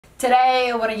Today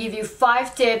I want to give you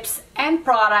 5 tips and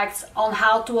products on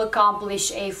how to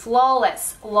accomplish a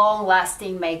flawless,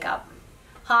 long-lasting makeup.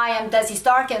 Hi, I'm Desi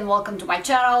Stark and welcome to my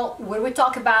channel where we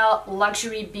talk about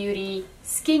luxury beauty,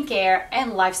 skincare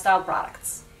and lifestyle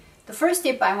products. The first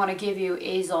tip I want to give you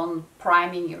is on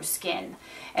priming your skin.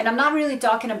 And I'm not really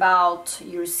talking about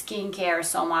your skincare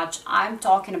so much, I'm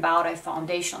talking about a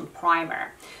foundation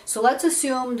primer. So let's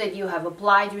assume that you have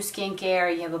applied your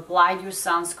skincare, you have applied your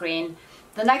sunscreen.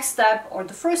 The next step, or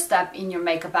the first step in your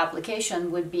makeup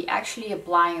application, would be actually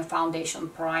applying a foundation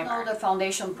primer. The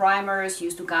foundation primers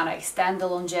used to kind of extend the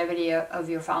longevity of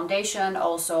your foundation.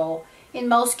 Also, in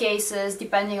most cases,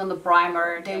 depending on the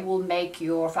primer, they will make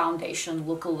your foundation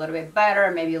look a little bit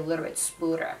better, maybe a little bit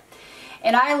smoother.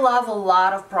 And I love a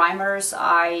lot of primers.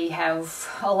 I have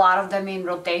a lot of them in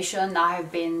rotation. I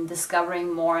have been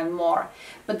discovering more and more.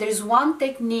 But there's one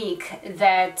technique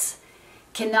that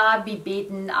cannot be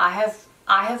beaten.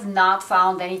 I have not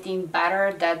found anything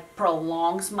better that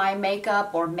prolongs my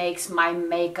makeup or makes my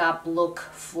makeup look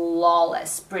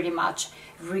flawless pretty much,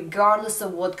 regardless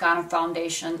of what kind of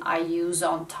foundation I use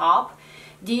on top.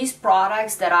 These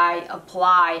products that I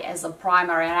apply as a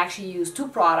primer, and I actually use 2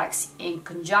 products in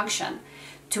conjunction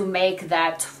to make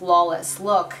that flawless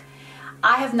look,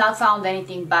 I have not found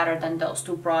anything better than those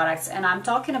 2 products. And I'm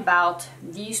talking about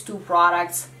these 2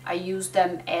 products. I use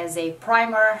them as a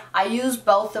primer. I use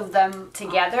both of them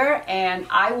together and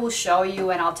I will show you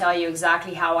and I'll tell you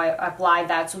exactly how I apply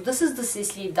that. So this is the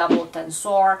Sisley Double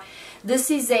Tensor.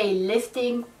 This is a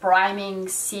lifting priming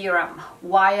serum.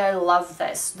 Why I love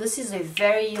this. This is a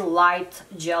very light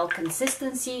gel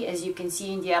consistency, as you can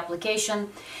see in the application.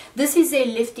 This is a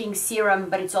lifting serum,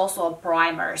 but it's also a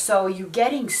primer. So you're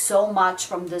getting so much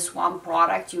from this one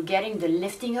product. You're getting the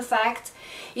lifting effect.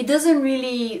 It doesn't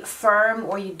really firm,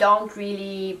 or you don't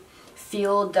really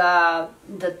feel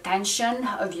the tension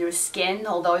of your skin,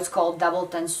 although it's called Double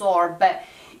Tensor, but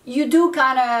you do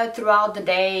kind of throughout the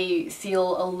day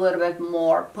feel a little bit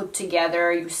more put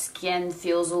together. Your skin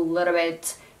feels a little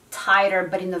bit tighter,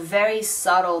 but in a very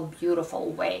subtle,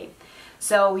 beautiful way.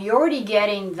 So you're already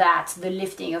getting that, the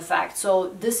lifting effect. So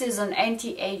this is an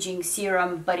anti-aging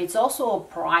serum, but it's also a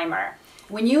primer.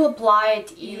 When you apply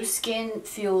it, your skin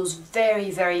feels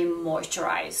very, very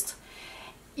moisturized.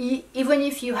 Even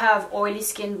if you have oily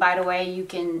skin, by the way, you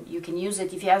can use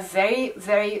it. If you have very,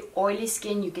 very oily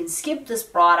skin, you can skip this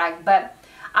product, but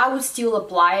I would still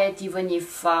apply it even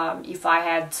if I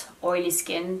had oily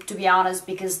skin, to be honest,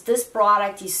 because this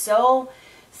product is so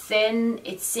thin,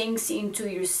 it sinks into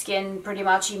your skin pretty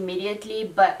much immediately,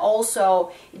 but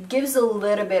also it gives a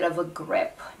little bit of a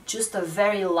grip, just a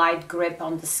very light grip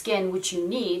on the skin, which you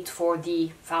need for the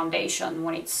foundation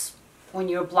when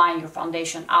you're applying your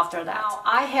foundation after that. Now,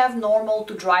 I have normal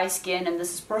to dry skin, and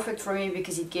this is perfect for me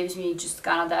because it gives me just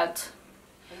kind of that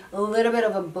a little bit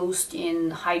of a boost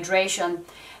in hydration.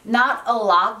 Not a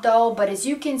lot though, but as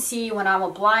you can see when I'm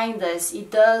applying this,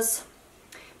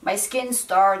 my skin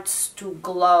starts to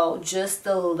glow just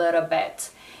a little bit.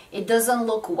 It doesn't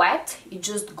look wet, it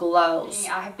just glows.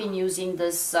 I have been using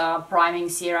this priming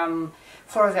serum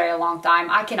for a very long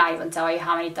time. I cannot even tell you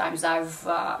how many times I've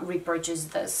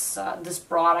repurchased this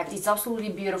product. It's absolutely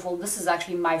beautiful. This is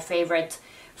actually my favorite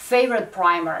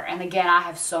primer, and again, I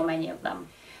have so many of them.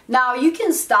 Now you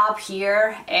can stop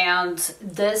here and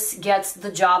this gets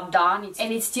the job done,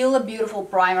 and it's still a beautiful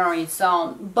primer on its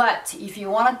own. But if you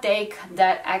want to take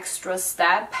that extra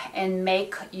step and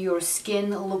make your skin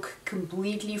look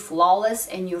completely flawless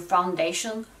and your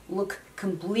foundation look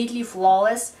completely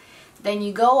flawless, then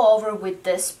you go over with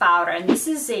this powder. And this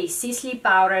is a Sisley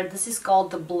powder. This is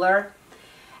called the Blur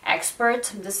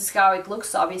Expert. This is how it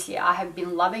looks. Obviously, I have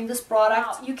been loving this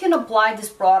product. You can apply this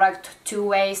product 2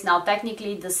 ways. Now,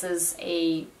 technically, this is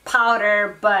a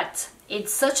powder, but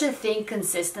it's such a thin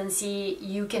consistency,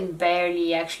 you can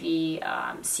barely actually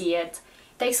see it.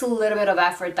 It takes a little bit of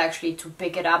effort actually to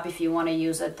pick it up if you want to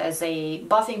use it as a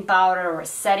buffing powder or a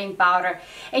setting powder.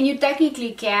 And you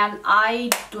technically can.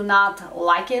 I do not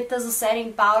like it as a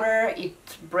setting powder. It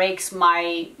breaks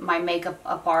my makeup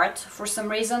apart for some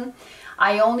reason.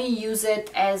 I only use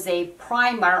it as a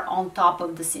primer on top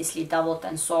of the Sisley Double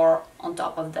Tensor on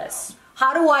top of this.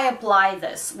 How do I apply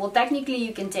this? Well, technically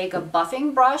you can take a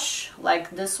buffing brush like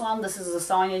this one. This is a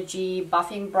Sonia G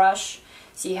buffing brush.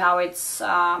 See how it's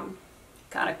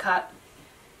kind of cut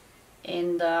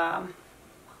in the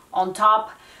on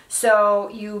top. So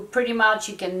you pretty much,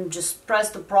 you can just press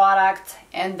the product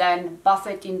and then buff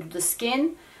it into the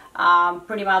skin.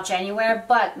 Pretty much anywhere,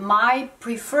 but my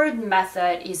preferred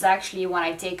method is actually when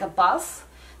I take a puff.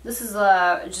 This is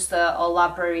just a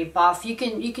La Prairie puff. You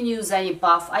can use any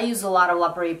puff. I use a lot of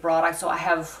La Prairie products, so I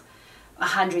have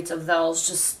hundreds of those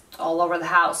just all over the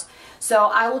house. So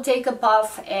I will take a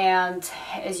puff, and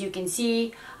as you can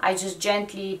see, I just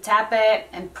gently tap it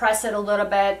and press it a little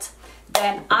bit.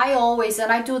 Then I always,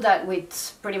 and I do that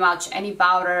with pretty much any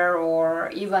powder or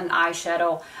even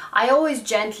eyeshadow, I always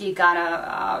gently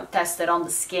gonna test it on the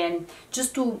skin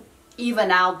just to even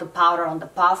out the powder on the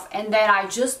puff, and then I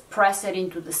just press it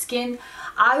into the skin.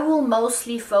 I will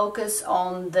mostly focus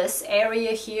on this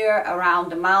area here around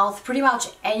the mouth, pretty much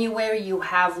anywhere you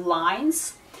have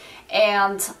lines.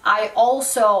 And I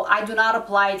do not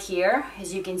apply it here,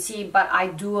 as you can see, but I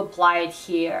do apply it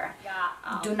here.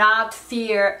 Do not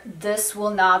fear, this will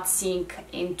not sink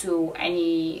into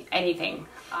anything.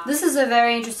 This is a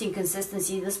very interesting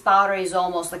consistency. This powder is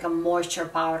almost like a moisture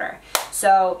powder,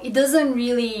 so it doesn't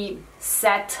really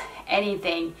set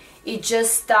anything. It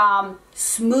just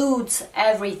smooths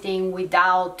everything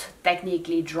without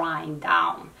technically drying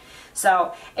down.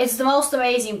 So it's the most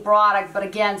amazing product, but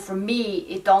again, for me,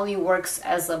 it only works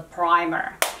as a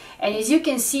primer. And as you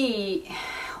can see,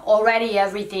 already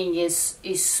everything is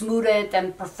smoothed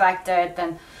and perfected,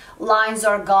 and lines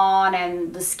are gone,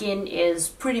 and the skin is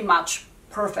pretty much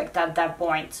perfect at that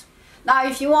point. Now,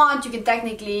 if you want, you can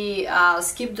technically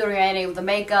skip the remaining of the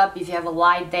makeup. If you have a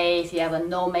light day, if you have a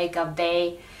no makeup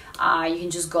day, you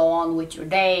can just go on with your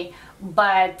day.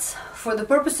 But for the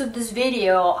purpose of this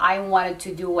video, I wanted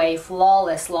to do a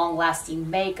flawless, long-lasting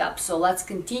makeup. So let's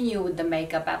continue with the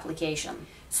makeup application.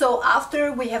 So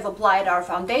after we have applied our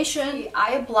foundation,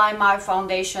 I apply my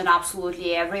foundation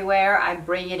absolutely everywhere. I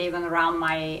bring it even around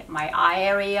my eye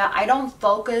area. I don't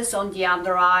focus on the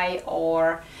under eye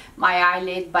or my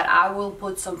eyelid, but I will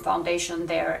put some foundation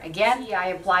there again. I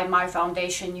apply my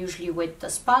foundation usually with the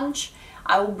sponge.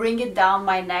 I will bring it down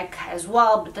my neck as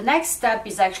well, but the next step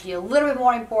is actually a little bit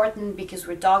more important because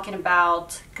we're talking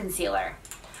about concealer.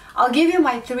 I'll give you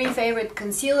my 3 favorite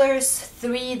concealers,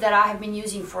 3 that I have been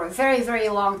using for a very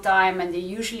long time, and they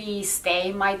usually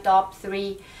stay my top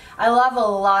 3. I love a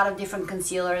lot of different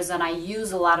concealers and I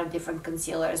use a lot of different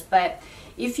concealers, but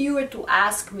if you were to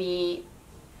ask me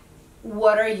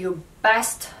what are your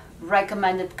best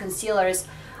recommended concealers,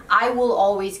 I will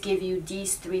always give you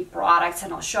these 3 products,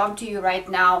 and I'll show them to you right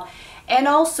now. And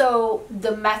also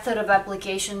the method of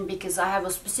application, because I have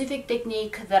a specific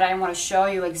technique that I want to show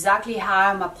you exactly how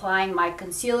I'm applying my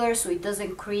concealer so it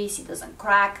doesn't crease, it doesn't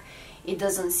crack, it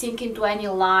doesn't sink into any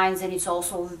lines, and it's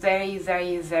also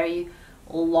very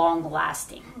long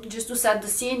lasting. Just to set the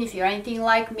scene, if you're anything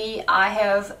like me, I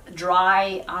have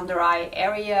dry under eye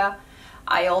area.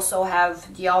 I also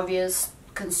have the obvious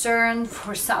concern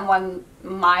for someone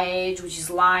my age, which is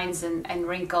lines and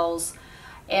wrinkles,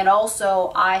 and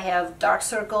also I have dark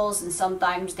circles, and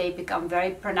sometimes they become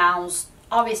very pronounced,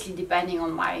 obviously depending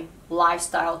on my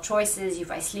lifestyle choices,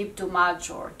 if I sleep too much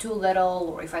or too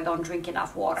little, or if I don't drink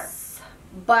enough water.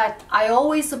 But I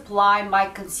always apply my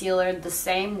concealer the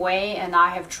same way, and I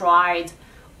have tried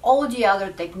all the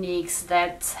other techniques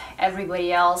that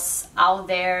everybody else out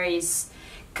there is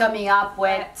coming up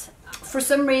with. For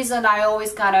some reason, I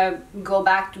always kind of go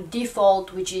back to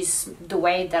default, which is the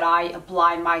way that I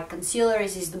apply my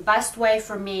concealers, is the best way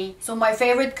for me. So my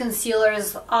favorite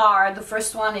concealers are, the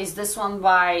first one is this one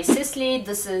by Sisley.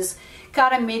 This is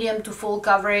kind of medium to full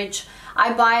coverage.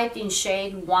 I buy it in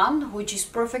shade 1, which is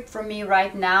perfect for me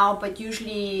right now, but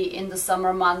usually in the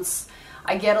summer months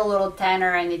I get a little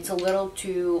tanner and it's a little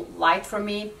too light for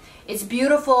me. It's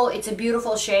beautiful, it's a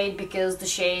beautiful shade because the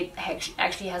shade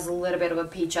actually has a little bit of a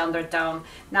peach undertone.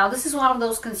 Now this is one of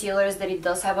those concealers that it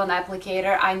does have an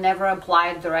applicator. I never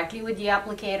apply it directly with the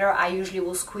applicator. I usually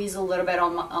will squeeze a little bit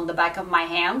on the back of my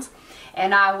hand,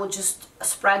 and I will just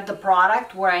spread the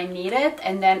product where I need it,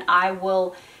 and then I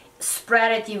will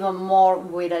spread it even more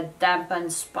with a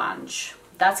dampened sponge.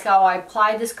 That's how I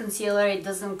apply this concealer. It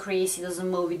doesn't crease, it doesn't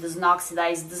move, it doesn't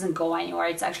oxidize, it doesn't go anywhere.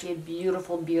 It's actually a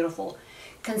beautiful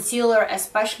concealer,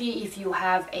 especially if you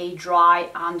have a dry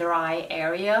under eye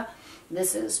area.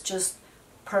 This is just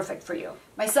perfect for you.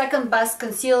 My second best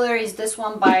concealer is this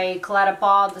one by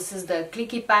Peau. This is the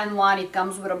clicky pen one. It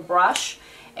comes with a brush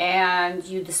and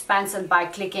you dispense it by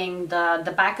clicking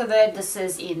the back of it. This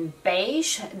is in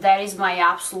beige. That is my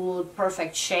absolute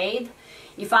perfect shade.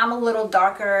 If I'm a little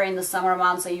darker in the summer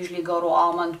months, I usually go to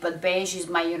almond, but beige is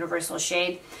my universal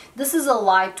shade. This is a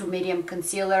light to medium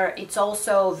concealer. It's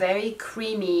also very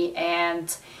creamy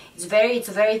and it's a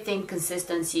very thin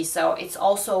consistency, so it's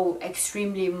also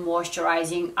extremely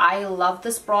moisturizing. I love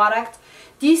this product.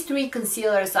 These 3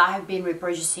 concealers I have been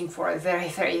repurchasing for a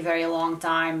very long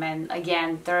time, and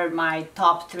again, they're my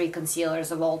top 3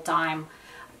 concealers of all time,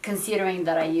 considering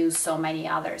that I use so many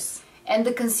others. And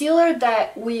the concealer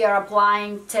that we are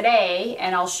applying today,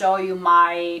 and I'll show you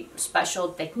my special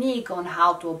technique on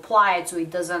how to apply it so it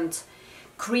doesn't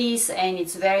crease and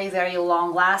it's very, very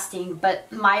long lasting.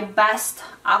 But my best,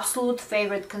 absolute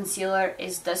favorite concealer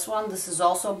is this one. This is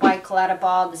also by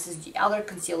Peau. This is the other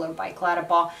concealer by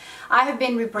Peau. I have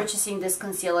been repurchasing this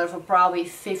concealer for probably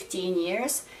 15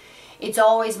 years. It's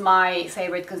always my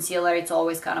favorite concealer. It's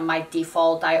always kind of my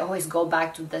default. I always go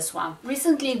back to this one.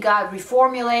 Recently it got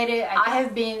reformulated. I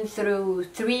have been through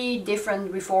 3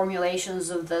 different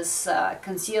reformulations of this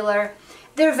concealer.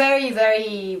 They're very,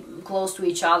 very close to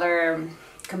each other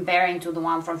comparing to the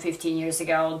one from 15 years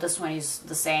ago. This one is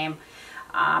the same.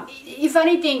 If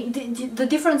anything, the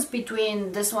difference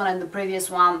between this one and the previous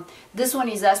one, this one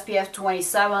is SPF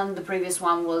 27, the previous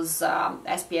one was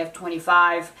SPF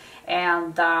 25,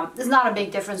 and there's not a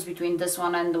big difference between this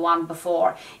one and the one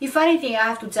before. If anything, I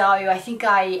have to tell you, I think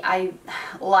I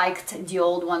liked the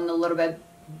old one a little bit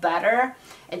better.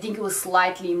 I think it was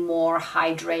slightly more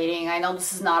hydrating. I know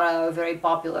this is not a very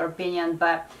popular opinion,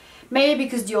 but maybe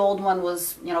because the old one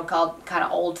was, you know, kind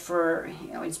of old for,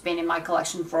 you know, it's been in my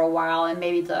collection for a while, and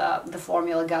maybe the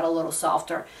formula got a little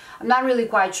softer. I'm not really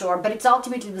quite sure, but it's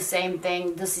ultimately the same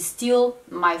thing. This is still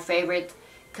my favorite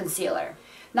concealer.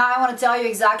 Now I want to tell you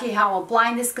exactly how I'm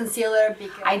applying this concealer,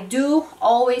 because I do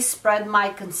always spread my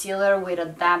concealer with a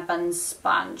dampened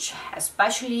sponge,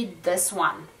 especially this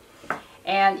one.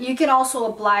 And you can also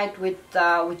apply it with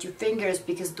your fingers,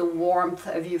 because the warmth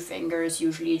of your fingers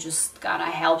usually just kind of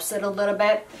helps it a little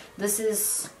bit. This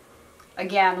is,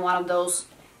 again, one of those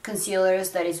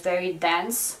concealers that is very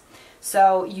dense,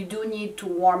 so you do need to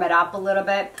warm it up a little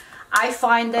bit. I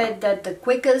find that the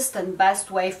quickest and best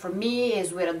way for me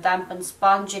is with a dampened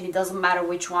sponge, and it doesn't matter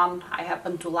which one. I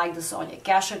happen to like the Sonia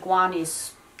Kashuk one.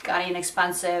 It's kind of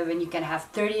inexpensive, and you can have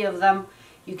 30 of them.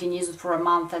 You can use it for a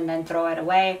month and then throw it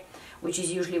away, which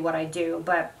is usually what I do,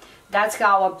 but that's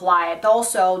how I apply it.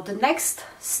 Also, the next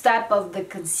step of the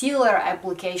concealer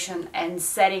application and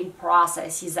setting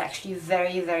process is actually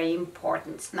very, very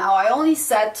important. Now, I only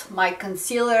set my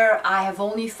concealer. I have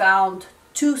only found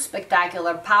 2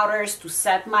 spectacular powders to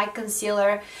set my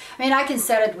concealer. I mean, I can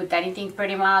set it with anything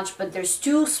pretty much, but there's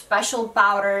 2 special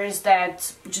powders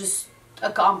that just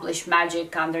accomplish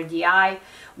magic under the eye.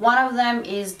 One of them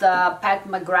is the Pat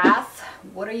McGrath,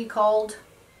 what are you called?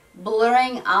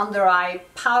 Blurring Under Eye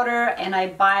Powder, and I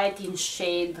buy it in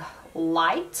shade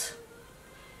Light.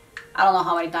 I don't know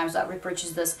how many times I've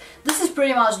repurchased this. This is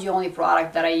pretty much the only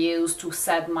product that I use to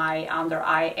set my under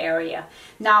eye area.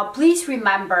 Now, please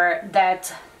remember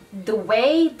that the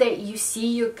way that you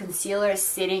see your concealer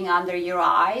sitting under your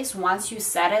eyes, once you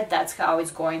set it, that's how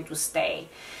it's going to stay.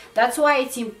 That's why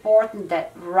it's important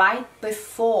that right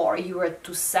before you are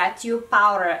to set your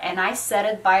powder, and I set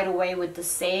it, by the way, with the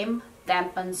same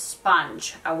dampened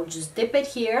sponge. I will just dip it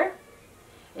here,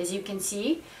 as you can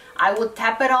see. I will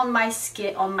tap it on my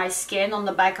skin, on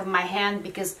the back of my hand,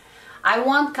 because I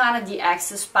want kind of the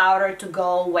excess powder to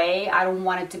go away. I don't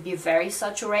want it to be very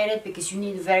saturated, because you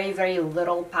need very, very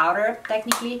little powder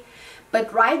technically.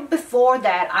 But right before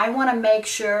that, I want to make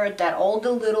sure that all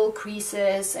the little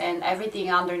creases and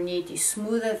everything underneath is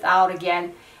smoothed out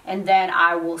again, and then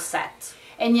I will set.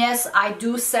 And yes, I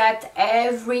do set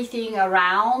everything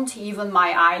around, even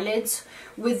my eyelids.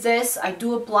 With this, I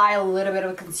do apply a little bit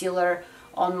of concealer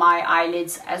on my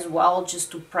eyelids as well,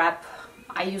 just to prep.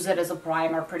 I use it as a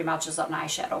primer, pretty much as an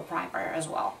eyeshadow primer as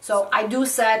well. So I do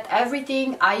set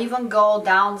everything. I even go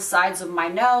down the sides of my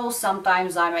nose.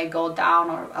 Sometimes I may go down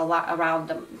or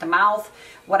around the mouth,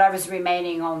 whatever's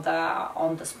remaining on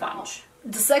the sponge.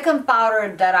 The second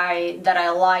powder that I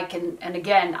like, and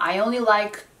again, I only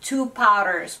like 2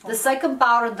 powders. The second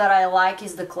powder that I like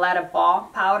is the Peau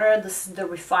powder. This is the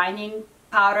refining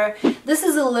powder. This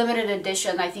is a limited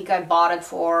edition. I think I bought it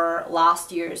for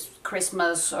last year's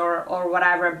Christmas or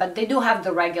whatever, but they do have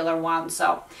the regular one.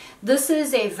 So this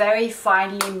is a very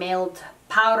finely milled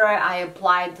powder. I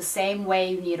apply it the same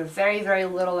way. You need a very, very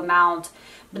little amount.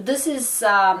 But this is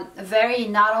very,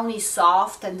 not only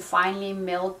soft and finely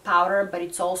milled powder, but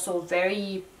it's also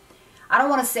very, I don't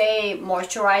want to say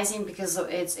moisturizing, because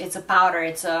it's a powder.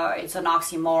 It's an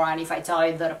oxymoron if I tell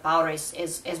you that a powder is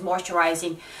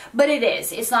moisturizing, but it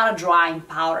is. It's not a drying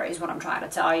powder is what I'm trying to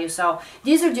tell you. So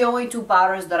these are the only 2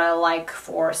 powders that I like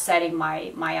for setting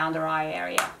my under eye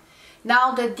area.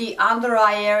 Now that the under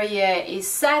eye area is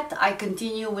set, I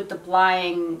continue with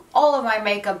applying all of my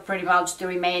makeup, pretty much the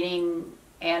remaining.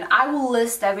 And I will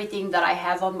list everything that I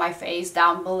have on my face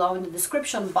down below in the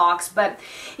description box, but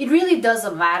it really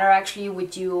doesn't matter actually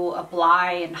what you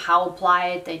apply and how apply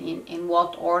it and in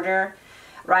what order.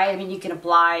 right? I mean, you can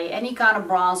apply any kind of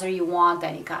bronzer you want,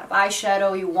 any kind of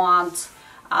eyeshadow you want,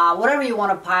 whatever you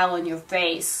want to pile on your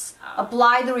face.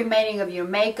 Apply the remaining of your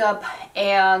makeup,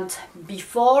 and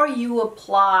before you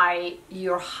apply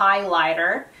your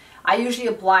highlighter, I usually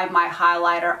apply my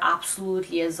highlighter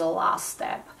absolutely as the last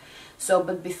step. So,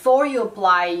 but before you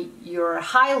apply your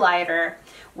highlighter,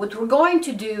 what we're going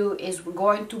to do is we're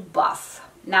going to buff.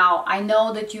 Now, I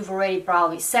know that you've already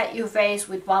probably set your face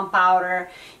with one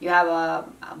powder, you have a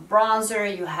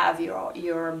bronzer, you have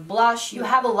your blush, you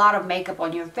have a lot of makeup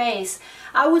on your face.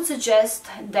 I would suggest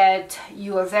that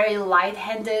you are very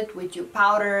light-handed with your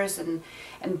powders and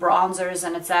bronzers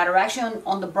and etc. Actually,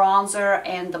 on the bronzer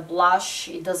and the blush,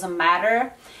 it doesn't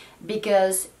matter,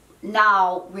 because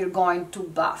now we're going to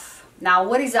buff. Now,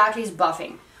 what exactly is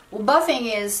buffing? Well,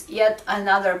 buffing is yet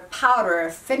another powder,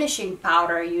 finishing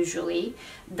powder usually,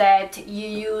 that you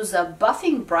use a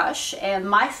buffing brush, and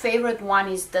my favorite one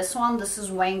is this one. This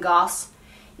is Wayne Goss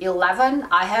 11.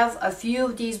 I have a few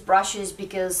of these brushes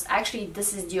because actually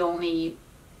this is the only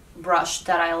brush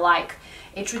that I like.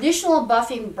 A traditional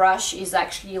buffing brush is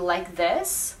actually like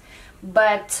this,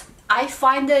 but I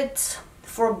find it,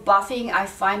 for buffing, I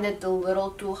find it a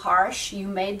little too harsh. You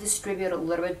may distribute a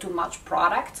little bit too much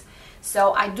product.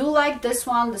 So I do like this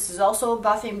one. This is also a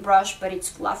buffing brush, but it's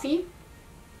fluffy.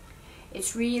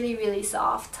 It's really, really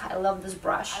soft. I love this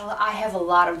brush. I have a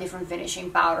lot of different finishing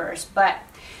powders, but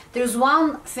there's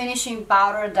one finishing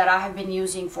powder that I have been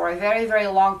using for a very, very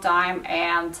long time,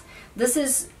 and this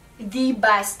is the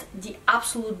best, the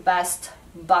absolute best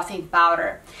buffing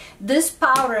powder. This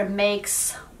powder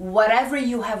makes whatever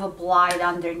you have applied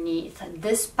underneath,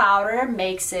 this powder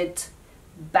makes it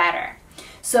better.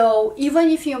 So even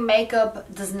if your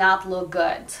makeup does not look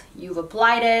good, you've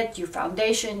applied it, your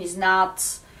foundation is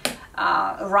not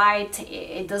right,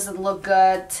 it doesn't look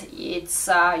good, it's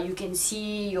you can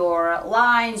see your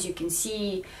lines, you can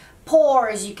see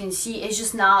pores, you can see it's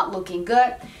just not looking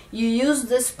good. You use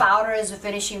this powder as a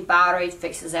finishing powder, it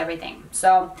fixes everything.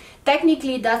 So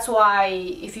technically that's why,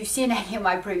 if you've seen any of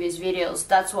my previous videos,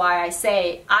 that's why I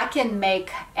say I can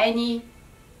make any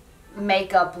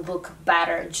makeup look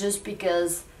better just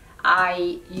because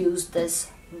I use this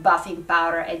buffing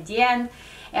powder at the end.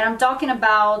 And I'm talking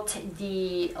about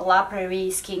the La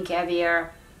Prairie Skin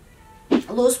Caviar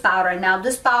loose powder. Now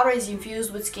this powder is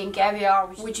infused with Skin Caviar,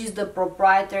 which is the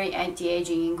proprietary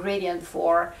anti-aging ingredient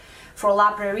for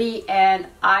La Prairie, and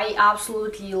I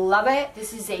absolutely love it.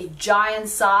 This is a giant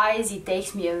size. It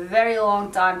takes me a very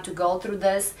long time to go through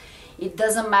this. It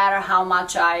doesn't matter how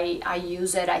much I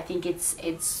use it. I think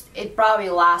it probably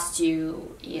lasts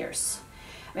you years.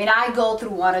 I mean, I go through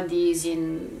one of these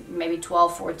in maybe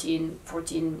 12,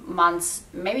 14 months,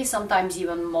 maybe sometimes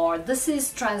even more. This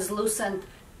is translucent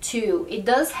too. It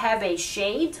does have a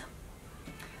shade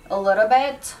a little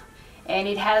bit, and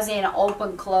it has an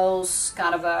open close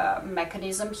kind of a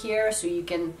mechanism here, so you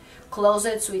can close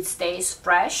it so it stays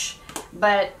fresh,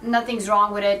 but nothing's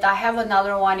wrong with it. I have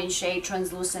another one in shade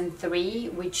translucent 3,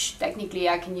 which technically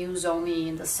I can use only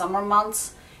in the summer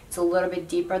months. It's a little bit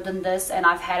deeper than this, and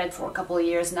I've had it for a couple of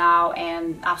years now,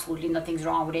 and absolutely nothing's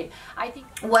wrong with it. I think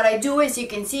what I do is, you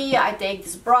can see, I take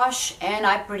this brush and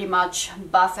I pretty much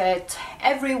buff it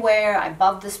everywhere. I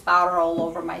buff this powder all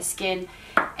over my skin,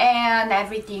 and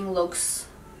everything looks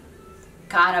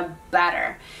kind of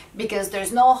better because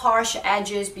there's no harsh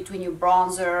edges between your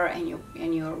bronzer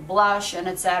and your blush and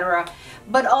etc.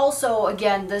 But also,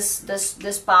 again,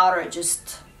 this powder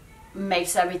just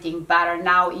makes everything better.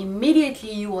 Now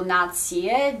immediately you will not see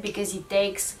it because it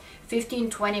takes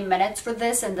 15-20 minutes for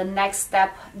this, and the next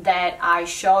step that I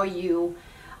show you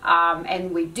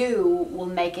and we do will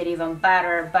make it even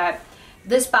better. But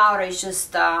this powder is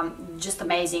just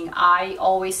amazing. I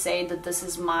always say that this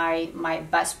is my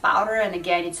best powder, and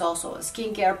again, it's also a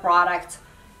skincare product.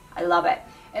 I love it.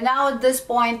 And now at this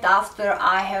point, after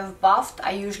I have buffed,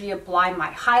 I usually apply my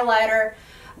highlighter.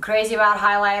 Crazy about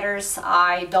highlighters.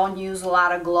 I don't use a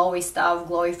lot of glowy stuff,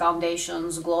 glowy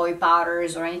foundations, glowy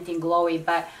powders, or anything glowy,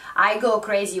 but I go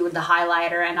crazy with the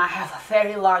highlighter, and I have a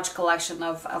very large collection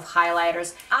of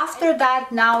highlighters. After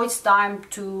that, now it's time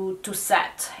to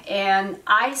set, and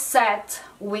I set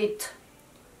with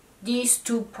these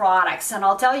two products, and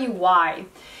I'll tell you why.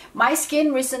 My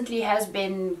skin recently has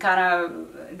been kind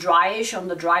of dryish, on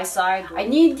the dry side. I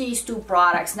need these two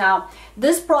products. Now,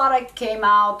 this product came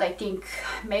out, I think,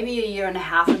 maybe a year and a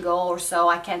half ago or so.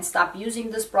 I can't stop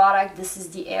using this product. This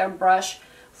is the Airbrush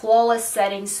Flawless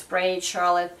Setting Spray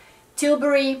Charlotte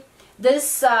Tilbury.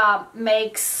 This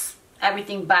makes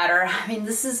everything better. I mean,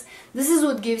 this is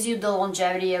what gives you the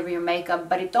longevity of your makeup,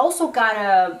 but it also kind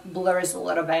of blurs a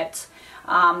little bit.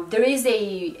 There is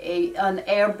an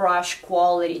airbrush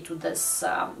quality to this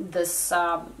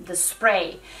this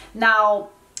spray. Now,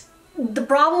 the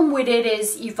problem with it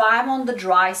is if I'm on the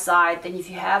dry side and if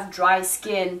you have dry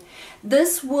skin,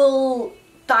 this will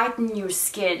tighten your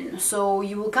skin, so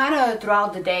you will kind of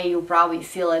throughout the day you'll probably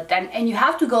feel it, and you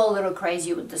have to go a little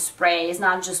crazy with the spray. It's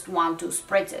not just 1-2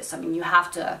 spritzes. I mean, you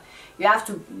have to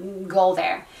go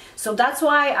there. So that's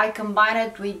why I combine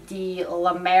it with the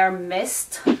La Mer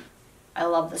mist. I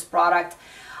love this product.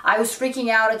 I was freaking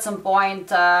out at some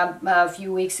point a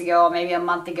few weeks ago, maybe a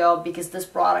month ago, because this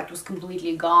product was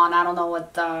completely gone. I don't know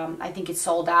what, I think it's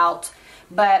sold out.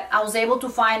 But I was able to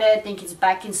find it. I think it's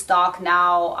back in stock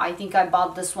now. I think I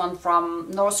bought this one from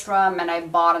Nordstrom and I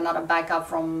bought another backup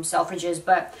from Selfridges.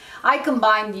 But I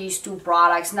combined these two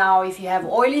products. Now, if you have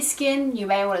oily skin, you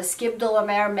may want to skip the La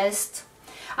Mer mist.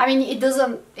 I mean, it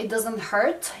doesn't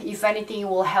hurt. If anything, it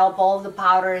will help all the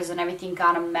powders and everything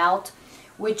kind of melt,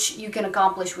 which you can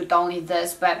accomplish with only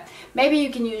this. But maybe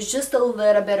you can use just a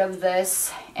little bit of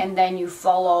this and then you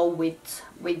follow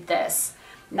with this.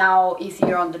 Now, if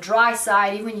you're on the dry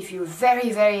side, even if you're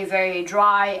very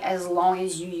dry, as long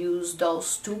as you use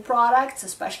those two products,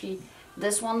 especially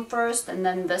this one first and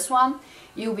then this one,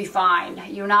 you'll be fine.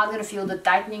 You're not going to feel the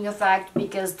tightening effect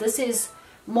because this is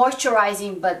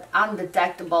moisturizing but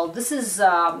undetectable. This is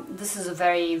a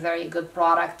very good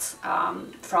product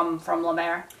from La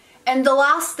Mer. And the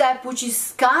last step, which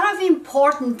is kind of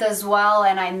important as well,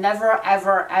 and I never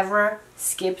ever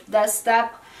skipped that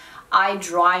step, I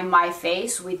dry my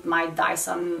face with my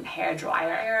Dyson hair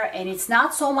dryer, and it's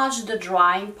not so much the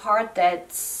drying part that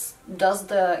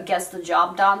gets the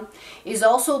job done, is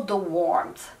also the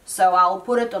warmth. So I'll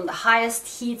put it on the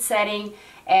highest heat setting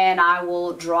and I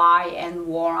will dry and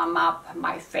warm up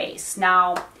my face.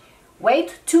 Now,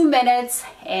 wait 2 minutes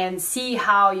and see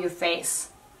how your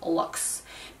face looks,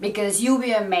 because you'll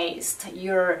be amazed.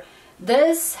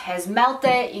 This has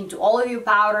melted into all of your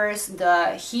powders.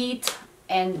 The heat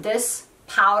and this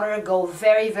powder go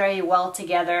very well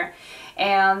together,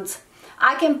 and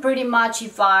I can pretty much,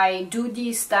 if I do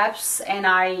these steps, and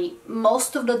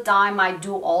most of the time I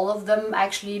do all of them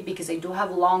actually, because I do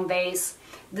have long days,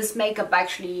 this makeup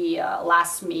actually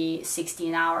lasts me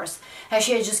 16 hours.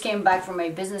 Actually, I just came back from a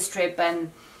business trip,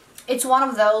 and it's one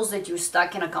of those that you're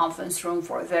stuck in a conference room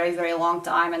for a very long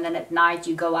time, and then at night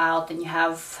you go out and you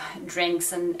have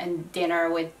drinks and dinner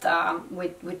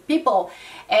with people.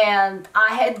 And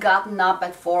I had gotten up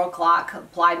at 4 o'clock,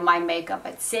 applied my makeup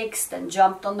at 6, then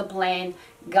jumped on the plane,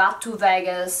 got to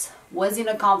Vegas, was in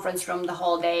a conference room the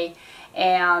whole day,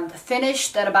 and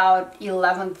finished at about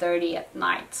 11:30 at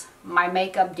night. My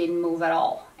makeup didn't move at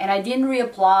all, and I didn't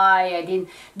reapply.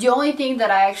 The only thing that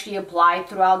I actually applied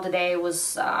throughout the day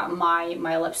was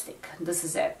my lipstick. This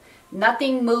is it.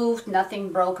 Nothing moved,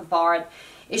 nothing broke apart.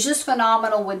 It's just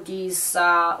phenomenal what these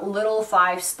little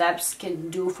 5 steps can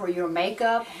do for your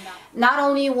makeup. Not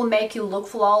only will make you look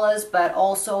flawless, but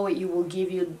also it will give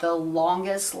you the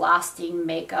longest lasting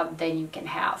makeup that you can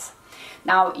have.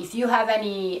 Now, if you have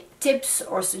any tips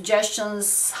or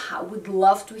suggestions, I would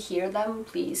love to hear them.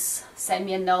 Please send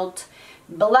me a note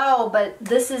below. But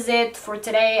this is it for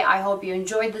today. I hope you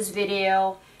enjoyed this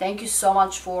video. Thank you so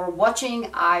much for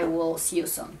watching. I will see you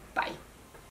soon. Bye.